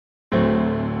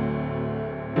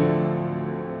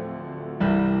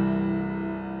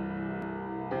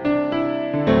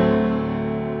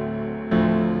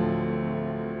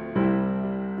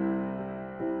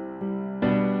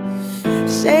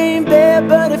bad,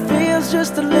 but it feels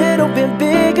just a little bit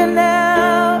bigger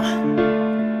now.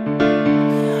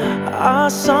 Our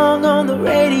song on the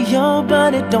radio,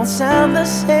 but it don't sound the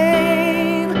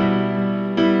same.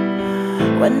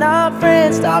 When our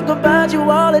friends talk about you,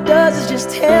 all it does is just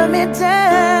tear me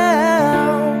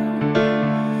down.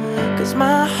 'Cause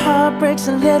my heart breaks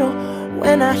a little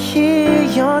when I hear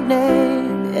your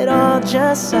name. It all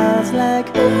just sounds like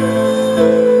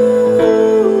ooh.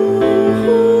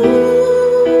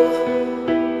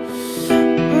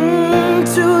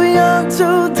 Too young,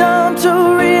 too dumb to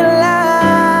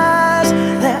realize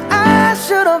that I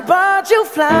should have bought you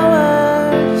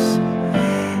flowers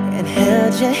and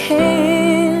held your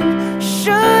hand.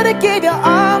 Should have gave you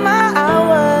all my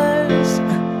hours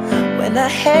when I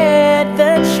had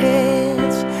the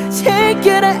chance. Take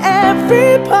you to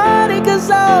every party, 'cause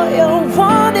all you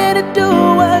wanted to do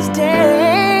was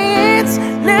dance.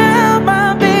 Now my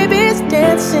baby's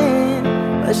dancing,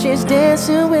 but she's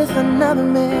dancing with another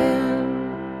man.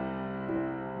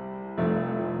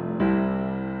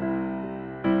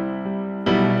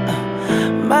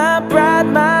 My pride,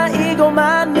 my ego,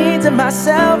 my needs, and my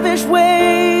selfish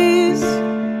ways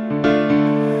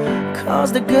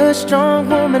caused a good, strong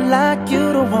woman like you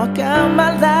to walk out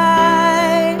my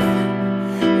life.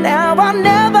 Now I'll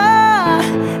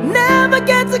never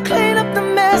get to clean up the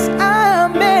mess I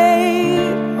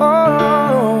made.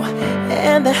 Oh,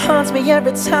 and that haunts me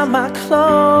every time I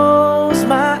close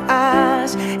my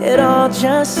eyes. It all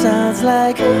just sounds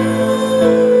like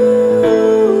ooh.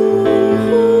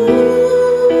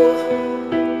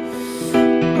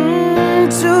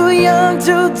 Too young,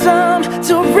 too dumb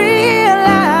to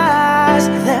realize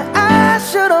that I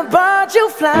should have bought you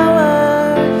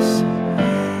flowers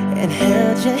and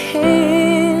held your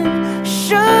hand.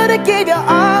 Should have gave you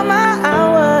all my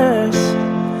hours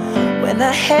when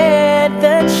I had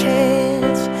the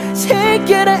chance. Take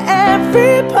you to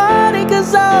every party,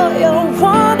 'cause all you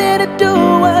wanted to do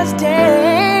was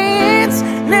dance.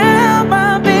 Now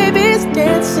my baby's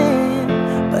dancing,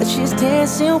 but she's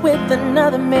dancing with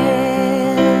another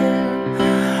man.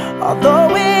 Although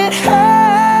it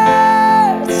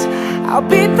hurts, I'll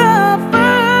be the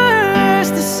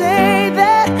first to say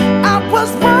that I was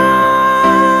wrong.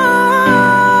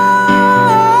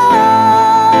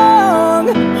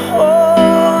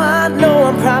 Oh, I know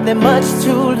I'm probably much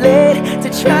too late to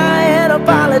try and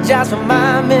apologize for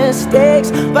my mistakes,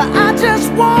 but I just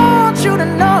want you to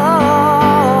know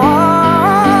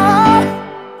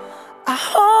I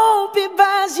hope he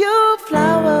buys you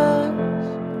flowers,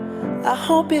 I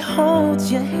hope he holds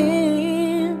your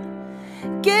hand,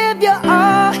 give you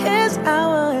all his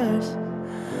hours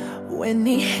when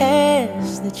he has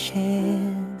the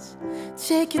chance.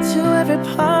 Take you to every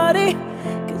party,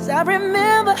 'cause I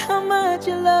remember how much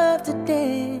you love to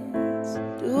dance.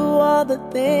 Do all the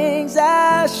things I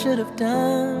should have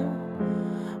done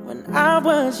when I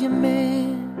was your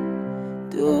man.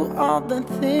 Do all the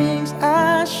things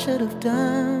I should have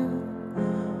done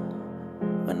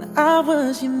when I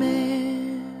was your man.